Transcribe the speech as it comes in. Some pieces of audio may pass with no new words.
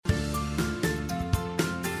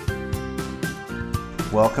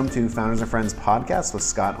Welcome to Founders and Friends podcast with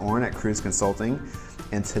Scott Orn at Cruise Consulting.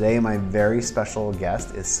 And today my very special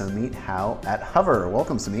guest is Samit Howe at Hover.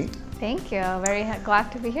 Welcome, Samit. Thank you. Very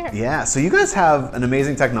glad to be here. Yeah, so you guys have an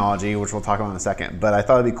amazing technology, which we'll talk about in a second, but I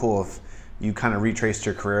thought it'd be cool if you kind of retraced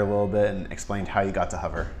your career a little bit and explained how you got to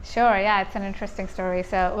Hover. Sure, yeah, it's an interesting story.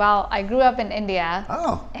 So, well, I grew up in India.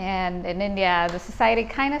 Oh. And in India, the society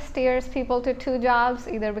kind of steers people to two jobs,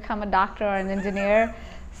 either become a doctor or an engineer.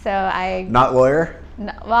 So I... Not lawyer?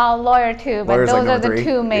 No, well, lawyer too, but Lawyer's those like are the number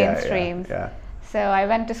two three. main streams. Yeah. So I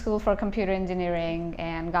went to school for computer engineering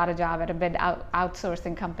and got a job at a big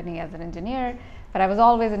outsourcing company as an engineer. But I was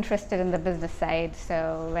always interested in the business side,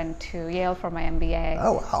 so went to Yale for my MBA.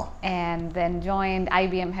 Oh, wow. And then joined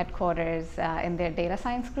IBM headquarters in their data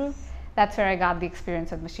science group. That's where I got the experience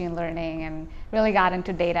with machine learning and really got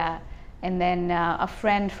into data. And then a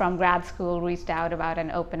friend from grad school reached out about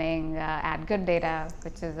an opening at Good Data,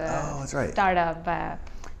 which is a startup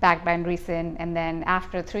backed by Andreessen. And then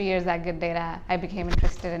after 3 years at Good Data, I became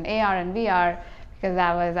interested in AR and VR because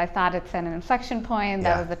I thought it's an inflection point.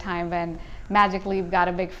 That was the time when Magic Leap got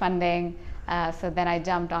a big funding. So then I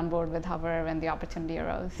jumped on board with Hover when the opportunity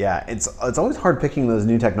arose. Yeah, it's always hard picking those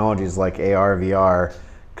new technologies like AR, VR,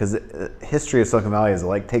 because the history of Silicon Valley is it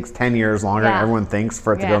like takes 10 years longer than everyone thinks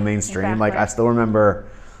for it to go mainstream. Exactly. Like I still remember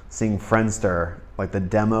seeing Friendster, like the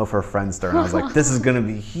demo for Friendster, and I was like, this is gonna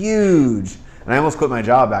be huge. And I almost quit my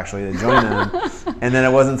job actually to join them. And then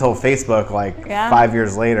it wasn't until Facebook, 5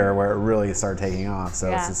 years later, where it really started taking off.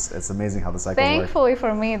 So it's amazing how the cycle works. Thankfully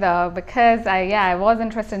for me though, because I was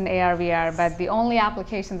interested in AR, VR, but the only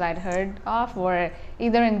applications I'd heard of were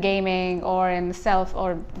either in gaming or in self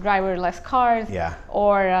or driverless cars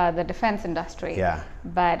or the defense industry. Yeah.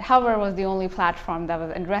 But Hover was the only platform that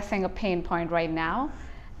was addressing a pain point right now,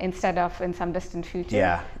 instead of in some distant future.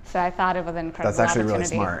 Yeah. So I thought it was an incredible That's actually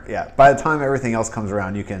opportunity. really smart. Yeah. By the time everything else comes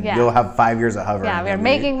around, you'll have 5 years at Hover. Yeah, we're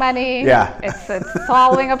making money. Yeah. It's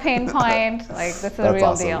solving a pain point. Like this is a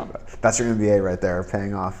real deal. That's your MBA right there,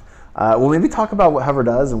 paying off. Well, maybe talk about what Hover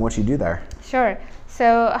does and what you do there. Sure.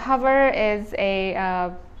 So Hover is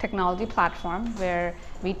a technology platform where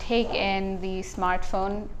we take in the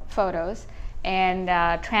smartphone photos and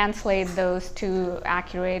translate those to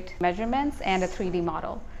accurate measurements and a 3D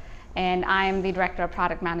model. And I'm the director of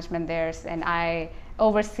product management there, and I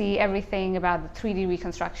oversee everything about the 3D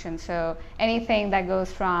reconstruction. So anything that goes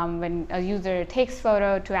from when a user takes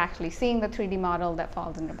photo to actually seeing the 3D model that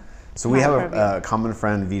falls into. So we have a common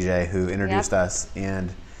friend, Vijay, who introduced us, and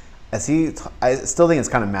I still think it's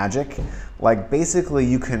kind of magic. Like basically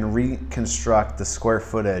you can reconstruct the square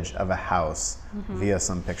footage of a house via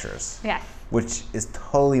some pictures. Yes. Which is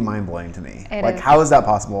totally mind-blowing to me. It is. How is that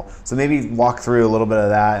possible? So maybe walk through a little bit of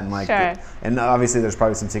that and and obviously there's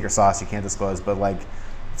probably some secret sauce you can't disclose, but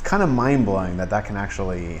it's kind of mind-blowing that can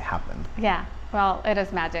actually happen. Yeah. Well, it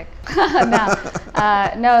is magic. No,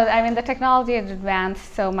 I mean the technology has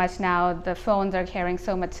advanced so much now. The phones are carrying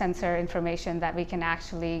so much sensor information that we can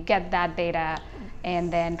actually get that data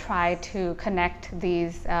and then try to connect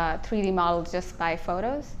these 3D models just by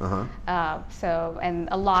photos. And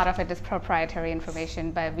a lot of it is proprietary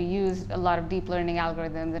information, but we use a lot of deep learning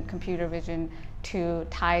algorithms and computer vision to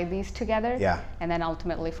tie these together and then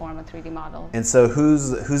ultimately form a 3D model. And so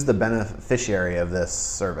who's the beneficiary of this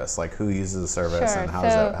service? Like who uses the service and how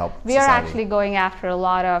does that help we society? are actually going after a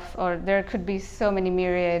lot of, or there could be so many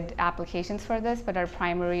myriad applications for this, but our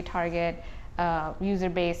primary target user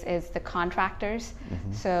base is the contractors.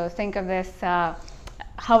 So think of this,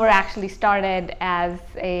 Hover actually started as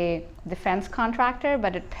a defense contractor,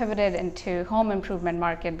 but it pivoted into home improvement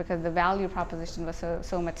market because the value proposition was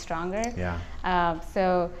so much stronger.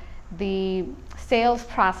 So the sales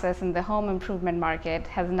process in the home improvement market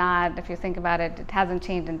has not, if you think about it, it hasn't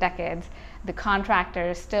changed in decades. The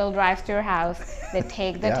contractor still drives to your house, they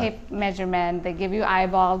take the tape measurement, they give you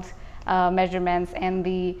eyeballed measurements, and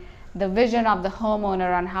the vision of the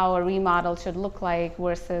homeowner on how a remodel should look like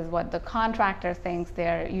versus what the contractor thinks,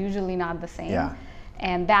 they're usually not the same.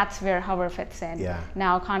 And that's where Hover fits in.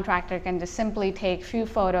 Now a contractor can just simply take few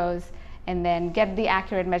photos and then get the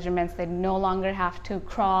accurate measurements. They no longer have to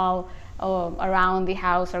crawl around the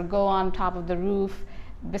house or go on top of the roof.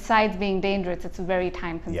 Besides being dangerous, it's very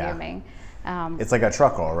time consuming. It's like a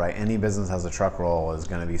truck roll, right? Any business has a truck roll is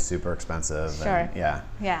going to be super expensive. Sure.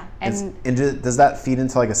 And does that feed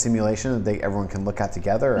into like a simulation that everyone can look at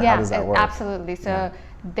together, or how does that work? Absolutely. So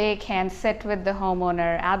they can sit with the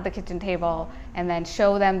homeowner at the kitchen table and then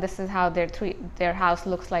show them this is how their house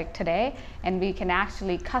looks like today, and we can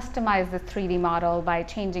actually customize the 3D model by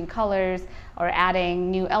changing colors or adding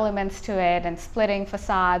new elements to it and splitting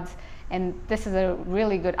facades. And this is a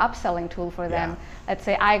really good upselling tool for them. Yeah. Let's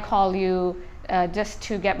say I call you just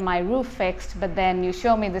to get my roof fixed, but then you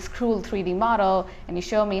show me this cool 3D model and you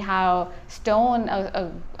show me how stone,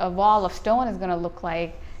 a wall of stone is going to look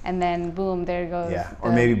like, and then boom, there goes. Yeah,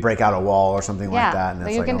 or maybe break out a wall or something like that. And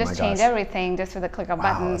so you can just change everything just with a click of a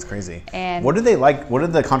button. Wow, that's crazy. And what do they like? What do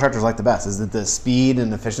the contractors like the best? Is it the speed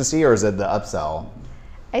and efficiency, or is it the upsell?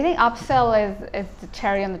 I think upsell is the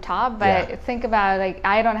cherry on the top, but think about like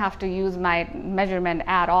I don't have to use my measurement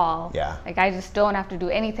at all. Yeah. Like I just don't have to do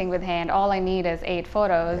anything with hand. All I need is 8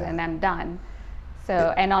 photos and I'm done.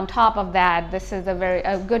 So, and on top of that, this is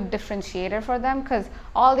a good differentiator for them, because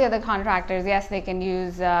all the other contractors, yes, they can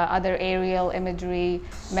use other aerial imagery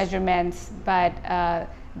measurements, but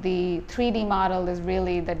the 3D model is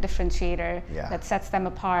really the differentiator that sets them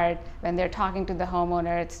apart when they're talking to the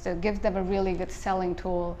homeowner. It gives them a really good selling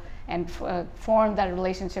tool and form that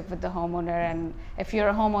relationship with the homeowner. And if you're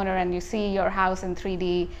a homeowner and you see your house in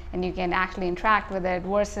 3D and you can actually interact with it,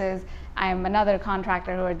 versus I'm another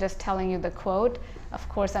contractor who are just telling you the quote, of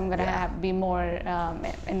course I'm going to be more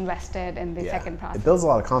invested in the second process. It builds a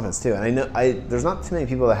lot of confidence too. And I know there's not too many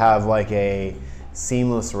people that have like a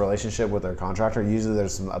seamless relationship with their contractor. Usually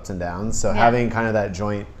there's some ups and downs. So having kind of that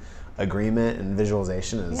joint agreement and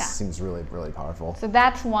visualization seems really, really powerful. So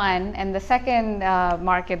that's one. And the second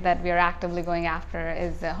market that we are actively going after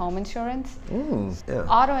is home insurance.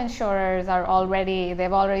 Auto insurers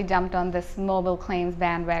they've already jumped on this mobile claims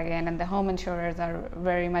bandwagon, and the home insurers are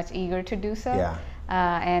very much eager to do so.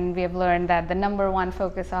 And we have learned that the #1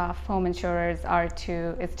 focus of home insurers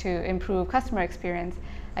is to improve customer experience.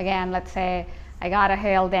 Again, let's say I got a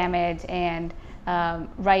hail damage, and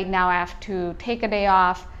right now I have to take a day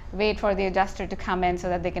off, wait for the adjuster to come in so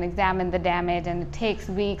that they can examine the damage, and it takes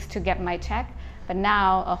weeks to get my check. But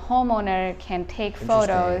now a homeowner can take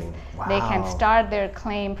photos, they can start their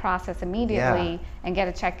claim process immediately and get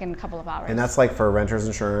a check in a couple of hours. And that's like for renter's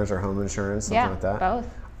insurance or home insurance, something like that? Both.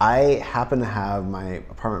 I happened to have my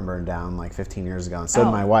apartment burned down like 15 years ago, and so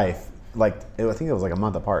did my wife. I think it was like a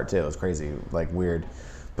month apart too. It was crazy, like weird.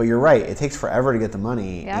 But you're right, it takes forever to get the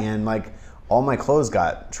money, and like all my clothes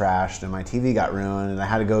got trashed and my TV got ruined and I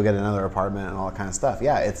had to go get another apartment and all that kind of stuff.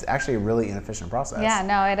 Yeah, it's actually a really inefficient process. Yeah,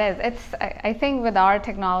 no, it is. I think with our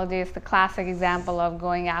technology, it's the classic example of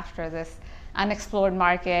going after this unexplored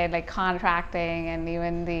market, like contracting, and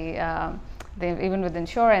even even with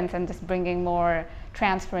insurance, and just bringing more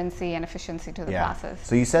transparency and efficiency to the process.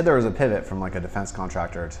 So you said there was a pivot from like a defense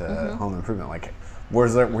contractor to home improvement. Like,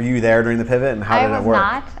 were you there during the pivot, and how did it work?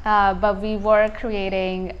 I was not, but we were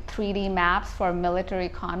creating 3D maps for military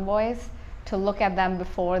convoys to look at them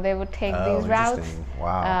before they would take these routes.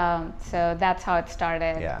 Wow. So that's how it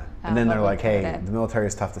started. Yeah. And then they're like, hey, the military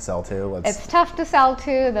is tough to sell to. It's tough to sell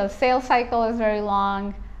to. The sales cycle is very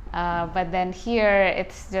long. But then here,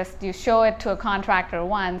 it's just you show it to a contractor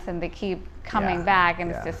once and they keep coming back, and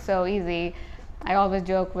it's just so easy. I always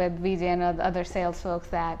joke with Vijay and other sales folks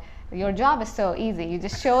that your job is so easy. You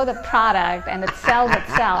just show the product and it sells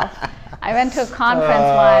itself. I went to a conference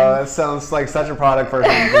once. That sounds like such a product person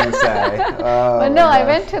to say. But no, I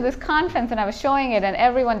went to this conference and I was showing it, and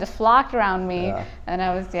everyone just flocked around me, and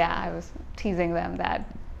I was teasing them that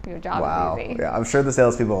your job is easy. Yeah, I'm sure the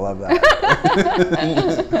salespeople love that.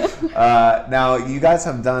 Now, you guys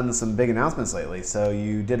have done some big announcements lately. So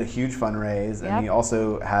you did a huge fundraise, and you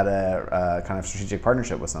also had a kind of strategic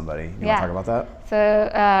partnership with somebody. You want to talk about that? So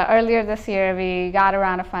earlier this year, we got a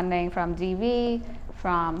round of funding from GV,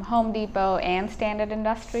 from Home Depot, and Standard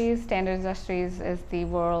Industries. Standard Industries is the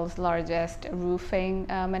world's largest roofing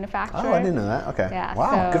manufacturer. Oh, I didn't know that. Okay. Yeah,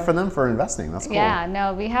 wow, good for them for investing. That's cool. Yeah,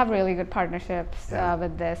 no, we have really good partnerships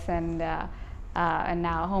with this, and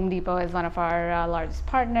now Home Depot is one of our largest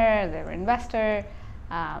partners. They're an investor,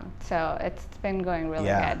 so it's been going really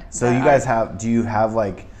good. So you guys do you have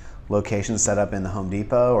like locations set up in the Home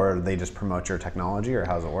Depot, or they just promote your technology, or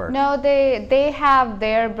how does it work? No, they have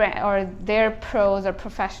their brand, or their pros or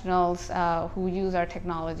professionals who use our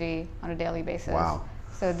technology on a daily basis. Wow.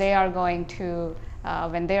 So they are going to,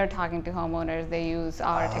 when they're talking to homeowners, they use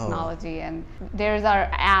our technology, and there's our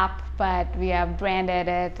app, but we have branded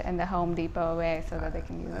it in the Home Depot way so that they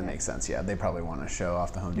can use it. That makes sense. Yeah, they probably want to show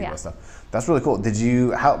off the Home Depot stuff. That's really cool.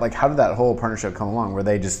 How did that whole partnership come along?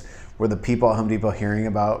 Were the people at Home Depot hearing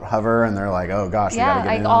about Hover, and they're like, oh gosh, we gotta get in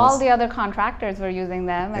on this? Yeah, like all the other contractors were using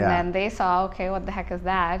them, and then they saw, okay, what the heck is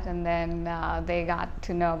that? And then they got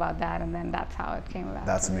to know about that, and then that's how it came about.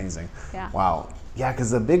 That's amazing. Yeah. Wow. Yeah,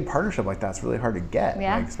 because a big partnership like that's really hard to get,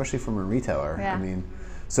 like, especially from a retailer. Yeah. I mean,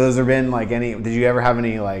 so has there been like did you ever have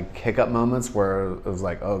any like hiccup moments where it was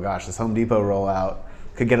like, oh gosh, this Home Depot rollout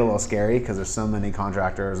could get a little scary because there's so many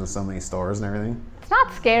contractors and so many stores and everything? It's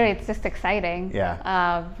not scary, it's just exciting.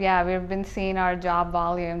 Yeah. Yeah, we've been seeing our job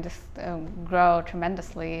volume just grow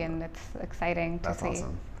tremendously, and it's exciting to see. That's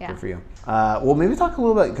awesome. Yeah. Good for you. Well, maybe talk a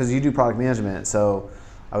little bit, because you do product management. So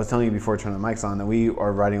I was telling you before turning the mics on that we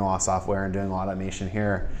are writing a lot of software and doing a lot of automation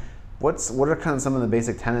here. What are kind of some of the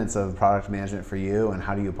basic tenets of product management for you, and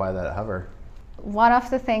how do you apply that at Hover? One of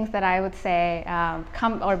the things that I would say,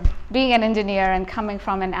 being an engineer and coming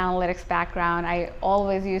from an analytics background, I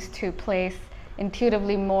always used to place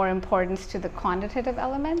intuitively more importance to the quantitative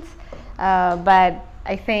elements. But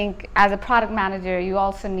I think as a product manager, you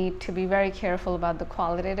also need to be very careful about the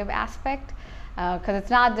qualitative aspect, because it's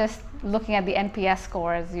not just looking at the NPS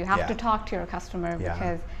scores. You have to talk to your customer,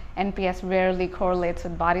 because NPS rarely correlates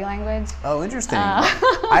with body language. Oh, interesting.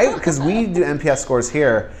 Because we do NPS scores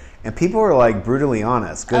here, and people are like brutally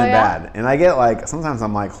honest, good and bad. And I get like, sometimes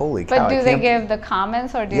I'm like, holy cow. But do they give the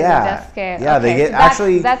comments, or do they just get? Yeah, they get,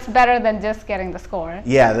 so that's better than just getting the score.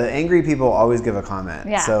 Yeah, the angry people always give a comment.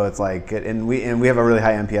 Yeah. So it's like, and we have a really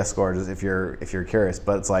high NPS score, just if you're curious.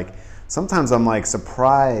 But it's like, sometimes I'm like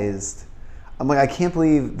surprised. I'm like, I can't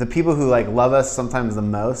believe the people who like love us sometimes the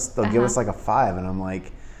most, they'll give us like a 5, and I'm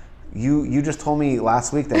like, you just told me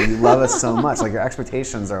last week that you love us so much. Like, your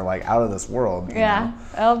expectations are like out of this world. You know?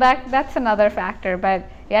 Well, that's another factor. But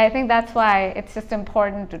yeah, I think that's why it's just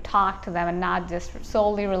important to talk to them and not just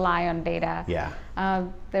solely rely on data. Yeah.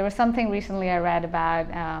 There was something recently I read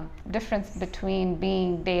about difference between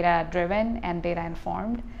being data driven and data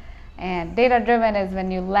informed. And data driven is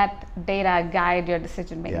when you let data guide your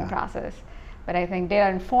decision making process. But I think data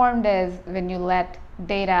informed is when you let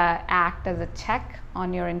data act as a check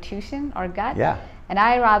on your intuition or gut. Yeah. And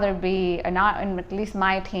I rather be, at least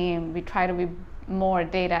my team, we try to be more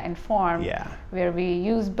data informed, where we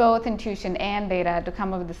use both intuition and data to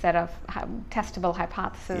come up with a set of testable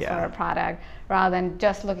hypotheses for our product, rather than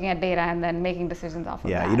just looking at data and then making decisions off of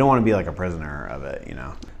that. Yeah, you don't want to be like a prisoner of it, you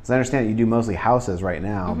know. Because I understand you do mostly houses right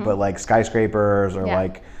now, but like skyscrapers or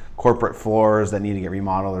like corporate floors that need to get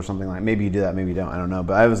remodeled or something, like, maybe you do that, maybe you don't, I don't know.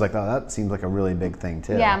 But I was like, oh, that seems like a really big thing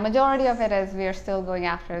too. Yeah, majority of it is we are still going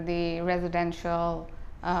after the residential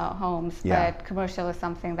homes, but commercial is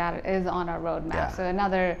something that is on our roadmap. So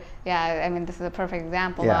another, I mean, this is a perfect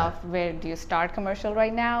example of where do you start commercial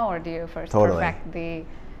right now, or do you first perfect the...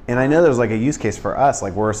 And I know there's like a use case for us,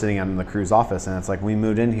 like we're sitting in the Cruise office, and it's like, we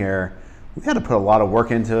moved in here, we had to put a lot of work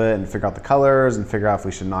into it and figure out the colors and figure out if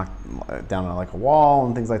we should knock down like a wall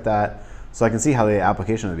and things like that. So I can see how the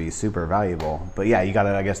application would be super valuable. But yeah, you got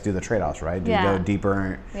to, I guess, do the trade-offs, right? Do you go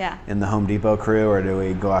deeper in the Home Depot crew, or do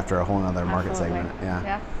we go after a whole other market segment?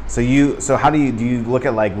 Yeah. So how do you look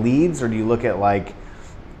at like leads, or do you look at like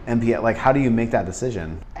NPS? Like, how do you make that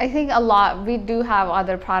decision? I think we do have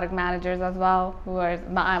other product managers as well, who are,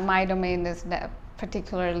 my domain is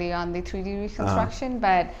particularly on the 3D reconstruction,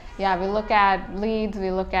 but yeah, we look at leads,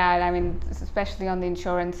 we look at, I mean, especially on the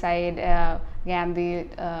insurance side, again, the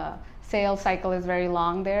sales cycle is very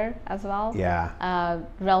long there as well. Yeah.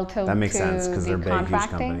 Relative that makes to sense, because they're big, huge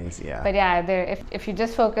contracting. companies. Yeah. But yeah, if you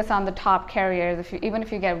just focus on the top carriers, even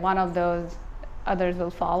if you get one of those, others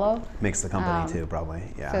will follow. Makes the company too, probably.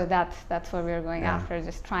 Yeah. So that's what we're going after,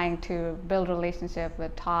 just trying to build relationship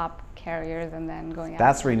with top carriers, and then going after.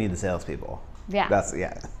 That's where you need the salespeople. Yeah. That's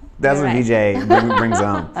what VJ brings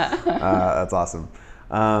home. That's awesome.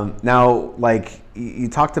 Now, like you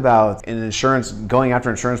talked about in insurance, going after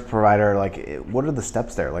an insurance provider, like what are the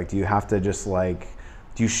steps there? Like, do you have to just like,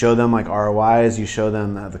 do you show them like ROIs? You show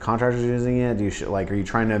them the contractors using it? Do you are you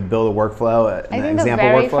trying to build a workflow, I think the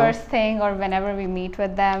very first thing, or whenever we meet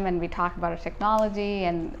with them and we talk about our technology,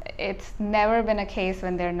 and it's never been a case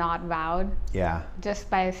when they're not wowed. Yeah. Just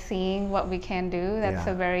by seeing what we can do, that's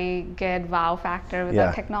a very good wow factor with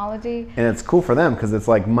our technology. And it's cool for them, because it's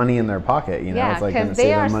like money in their pocket, you know. Yeah, it's like because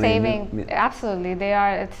they are saving. Absolutely, they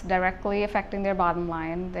are. It's directly affecting their bottom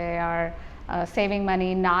line. They are saving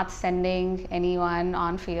money, not sending anyone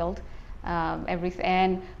on field, everything.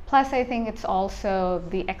 And plus, I think it's also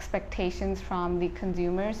the expectations from the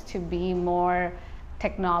consumers to be more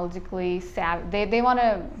technologically savvy. They want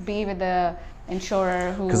to be with the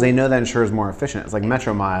insurer who... Because they know that insurer is more efficient. It's like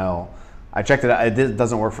Metromile. I checked it out. It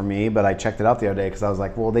doesn't work for me, but I checked it out the other day because I was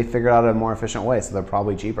like, well, they figured out a more efficient way, so they're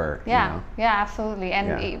probably cheaper. Yeah, you know? Yeah, absolutely.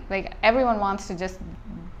 And like everyone wants to just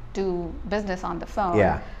do business on the phone.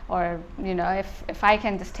 Yeah. Or, you know, if I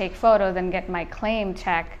can just take photos and get my claim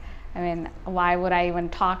check I mean, why would I even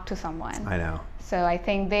talk to someone? I know. So I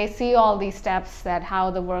think they see all these steps, that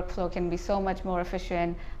how the workflow can be so much more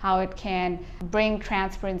efficient, how it can bring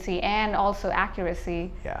transparency and also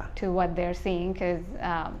accuracy to what they're seeing, because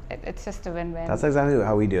it's just a win-win. That's exactly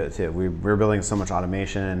how we do it too. We're building so much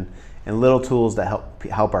automation and little tools that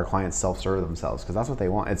help our clients self-serve themselves, because that's what they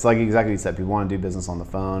want. It's like exactly what you said. People want to do business on the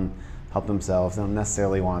phone, help themselves. They don't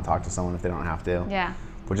necessarily want to talk to someone if they don't have to. Yeah.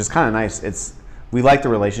 Which is kind of nice. We like the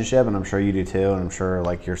relationship, and I'm sure you do too, and I'm sure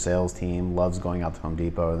like your sales team loves going out to Home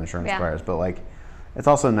Depot and insurance buyers, but like it's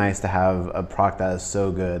also nice to have a product that is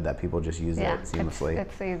so good that people just use it seamlessly.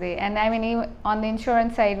 It's easy. And I mean, even on the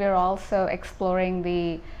insurance side, we're also exploring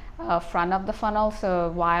the front of the funnel.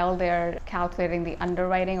 So while they're calculating the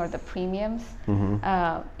underwriting or the premiums,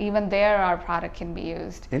 even there our product can be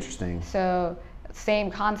used. Interesting. So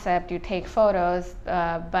same concept, you take photos,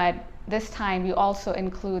 but this time you also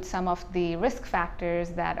include some of the risk factors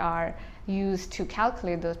that are used to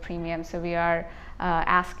calculate those premiums. So we are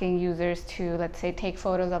asking users to, let's say, take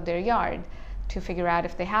photos of their yard to figure out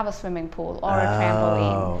if they have a swimming pool or a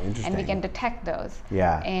trampoline, and we can detect those.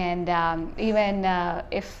 Yeah. And even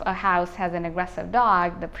if a house has an aggressive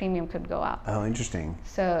dog, the premium could go up. Oh, interesting.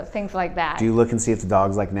 So things like that. Do you look and see if the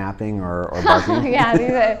dog's like napping or barking?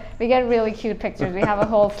 Yeah, we get really cute pictures. We have a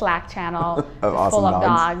whole Slack channel full of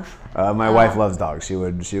dogs. My wife loves dogs. She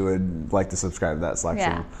would like to subscribe to that Slack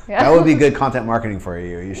channel. Yeah. That would be good content marketing for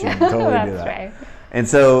you. You should totally do that. Right. And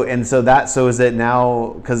so is it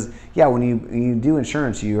now, because when you do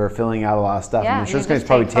insurance, you are filling out a lot of stuff, and the insurance company is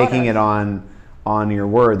probably taking it on your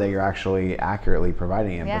word that you're actually accurately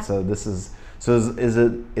providing it. But so is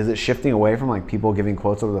it shifting away from like people giving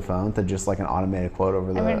quotes over the phone to just like an automated quote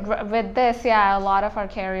over the? I mean, with this, a lot of our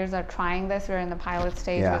carriers are trying this. We're in the pilot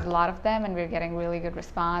stage with a lot of them, and we're getting really good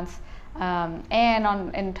response. And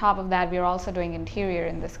on top of that, we're also doing interior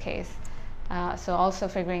in this case. So also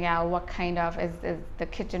figuring out what kind of, is the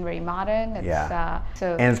kitchen very modern? And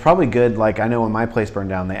it's probably good, like I know when my place burned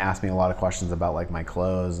down, they asked me a lot of questions about like my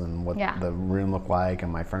clothes and what the room looked like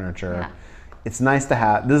and my furniture. Yeah. It's nice to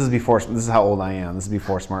have, this is how old I am, this is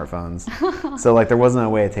before smartphones. So like there wasn't a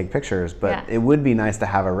way to take pictures, but it would be nice to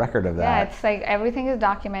have a record of that. Yeah, it's like everything is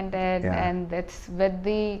documented and it's with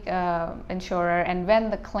the insurer, and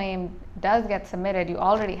when the claim does get submitted, you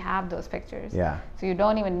already have those pictures. Yeah. So you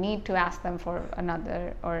don't even need to ask them for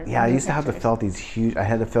another or I used to have to fill out these huge, I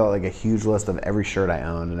had to fill out like a huge list of every shirt I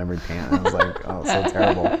owned and every pant, and I was like, oh, so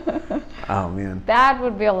terrible. Oh man. That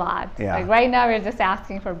would be a lot. Yeah. Like right now we're just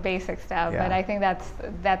asking for basic stuff, but I think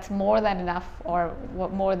that's more than enough, or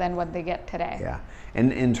more than what they get today. Yeah.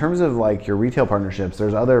 And in terms of like your retail partnerships,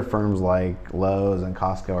 there's other firms like Lowe's and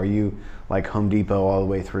Costco. Are you like Home Depot all the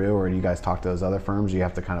way through, or do you guys talk to those other firms? You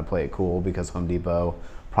have to kind of play it cool because Home Depot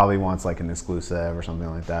probably wants like an exclusive or something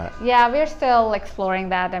like that. Yeah, we're still exploring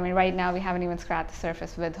that. I mean, right now we haven't even scratched the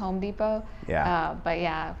surface with Home Depot. Yeah.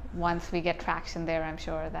 But once we get traction there, I'm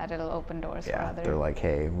sure that it'll open doors for others. They're like,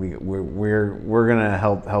 hey, we're gonna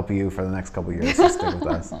help you for the next couple of years. So stick with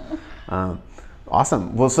us.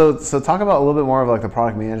 Awesome. Well, so talk about a little bit more of like the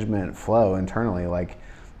product management flow internally. Like,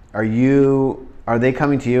 are they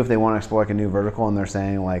coming to you if they want to explore like a new vertical, and they're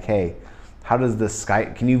saying like, hey, how does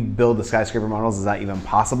can you build the skyscraper models? Is that even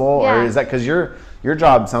possible? Yeah. Or is that, because your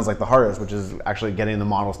job sounds like the hardest, which is actually getting the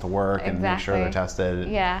models to work and make sure they're tested.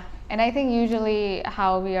 Yeah. And I think usually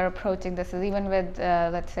how we are approaching this is even with,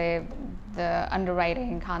 let's say, the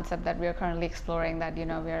underwriting concept that we are currently exploring, that,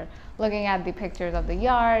 we're looking at the pictures of the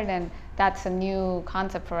yard, and that's a new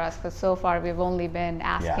concept for us because so far we've only been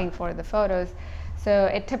asking for the photos. So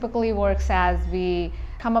it typically works as we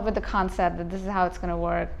come up with the concept that this is how it's going to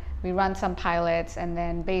work. We run some pilots, and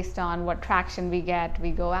then based on what traction we get,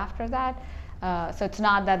 we go after that. So it's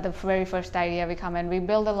not that the very first idea we come in. We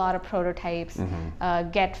build a lot of prototypes,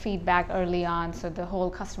 get feedback early on, so the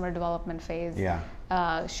whole customer development phase.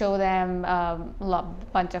 Show them a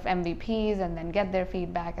bunch of MVPs, and then get their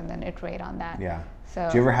feedback, and then iterate on that. Yeah. So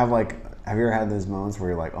do you ever have have you ever had those moments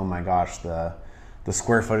where you're like, oh my gosh, the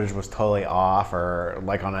square footage was totally off, or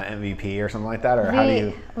like on an MVP or something like that, or how do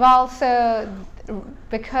you? Well, so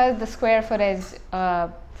because the square footage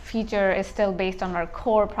feature is still based on our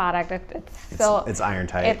core product, it's iron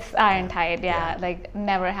tight. It's iron tight, like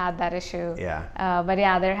never had that issue. Yeah. But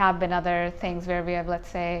there have been other things where we have, let's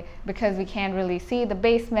say, because we can't really see the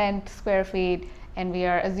basement square feet, and we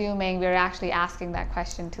are assuming, we're actually asking that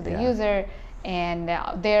question to the user, and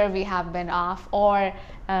there we have been off, or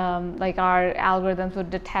like our algorithms would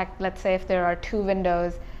detect, let's say if there are 2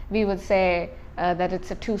 windows, we would say that it's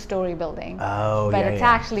a 2-story building. But it's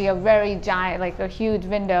actually a very giant, like a huge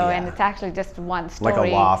window, and it's actually just 1 story.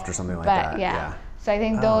 Like a loft or something like that. Yeah. So I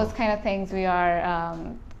think those kind of things we are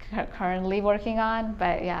currently working on,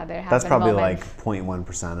 but yeah, there have That's been probably moments. like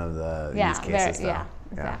 0.1% of the use cases though. Yeah,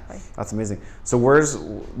 exactly. That's amazing.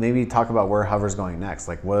 So maybe talk about where Hover's going next.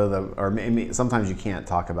 Like what are or maybe sometimes you can't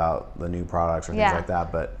talk about the new products or things like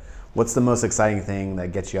that, but what's the most exciting thing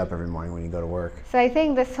that gets you up every morning when you go to work? So I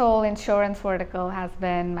think this whole insurance vertical has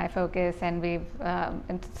been my focus, and we've,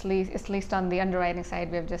 at least on the underwriting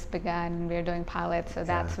side, we've just begun. We're doing pilots, so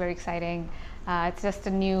that's very exciting. It's just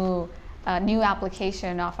a new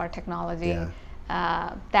application of our technology.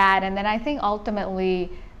 That, and then I think ultimately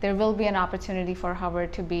there will be an opportunity for Hover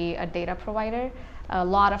to be a data provider. A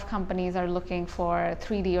lot of companies are looking for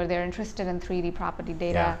 3D, or they're interested in 3D property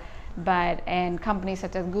data. And companies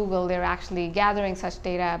such as Google, they're actually gathering such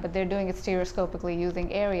data, but they're doing it stereoscopically using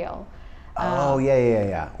aerial.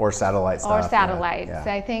 Or satellite stuff. Or satellite. So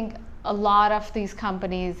I think a lot of these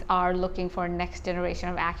companies are looking for next generation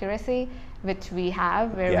of accuracy, which we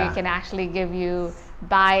have, where we can actually give you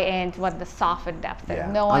buy-in to what the software depth is.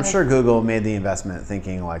 I'm sure Google made the investment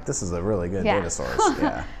thinking like, this is a really good data source.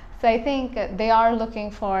 So I think they are looking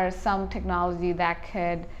for some technology that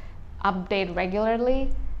could update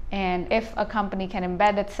regularly. And if a company can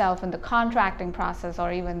embed itself in the contracting process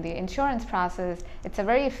or even the insurance process, it's a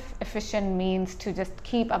very efficient means to just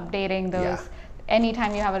keep updating those.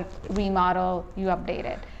 Anytime you have a remodel, you update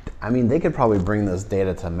it. I mean, they could probably bring this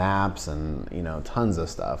data to maps and, tons of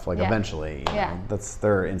stuff. Like eventually,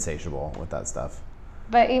 they're insatiable with that stuff.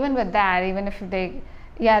 But even with that, even if they,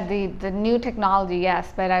 the new technology,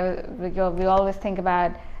 yes. But we always think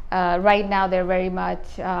about. Right now, they're very much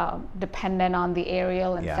dependent on the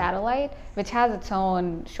aerial and satellite, which has its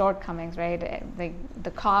own shortcomings, right?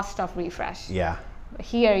 The cost of refresh.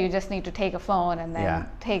 Here, you just need to take a phone and then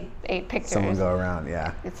take 8 pictures. Someone go around,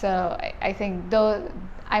 So I think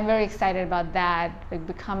I'm very excited about that, like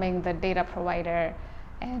becoming the data provider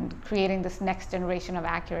and creating this next generation of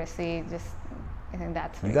accuracy. I think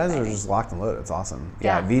that's very exciting. Are just locked and loaded. It's awesome.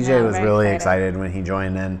 VJ was really excited when he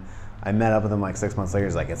joined in. I met up with him like 6 months later.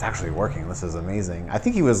 He's like, it's actually working. This is amazing. I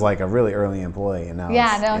think he was like a really early employee, and now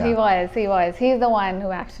he was. He's the one who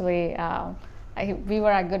actually, we were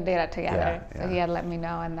at Good Data together. So he had let me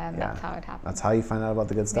know, and then that's how it happened. That's how you find out about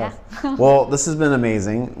the good stuff. Well, this has been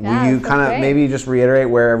amazing. Will you kind of maybe just reiterate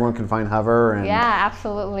where everyone can find Hover?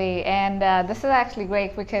 Absolutely. And this is actually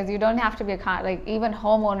great because you don't have to be even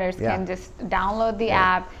homeowners can just download the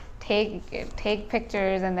app, take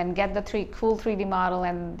pictures, and then get the cool 3D model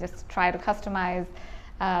and just try to customize.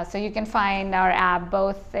 So you can find our app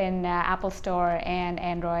both in Apple Store and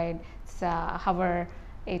Android. It's Hover,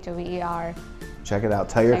 Hover. Check it out.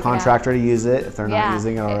 Tell your contractor to use it if they're not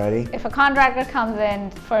using it already. If a contractor comes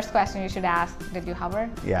in, first question you should ask, did you hover?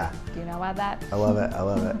 Do you know about that? I love it.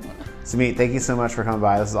 Sumeet, thank you so much for coming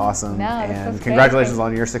by. This is awesome. No, and this is congratulations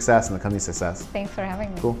on your success and the company's success. Thanks for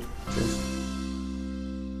having me. Cool. Cheers.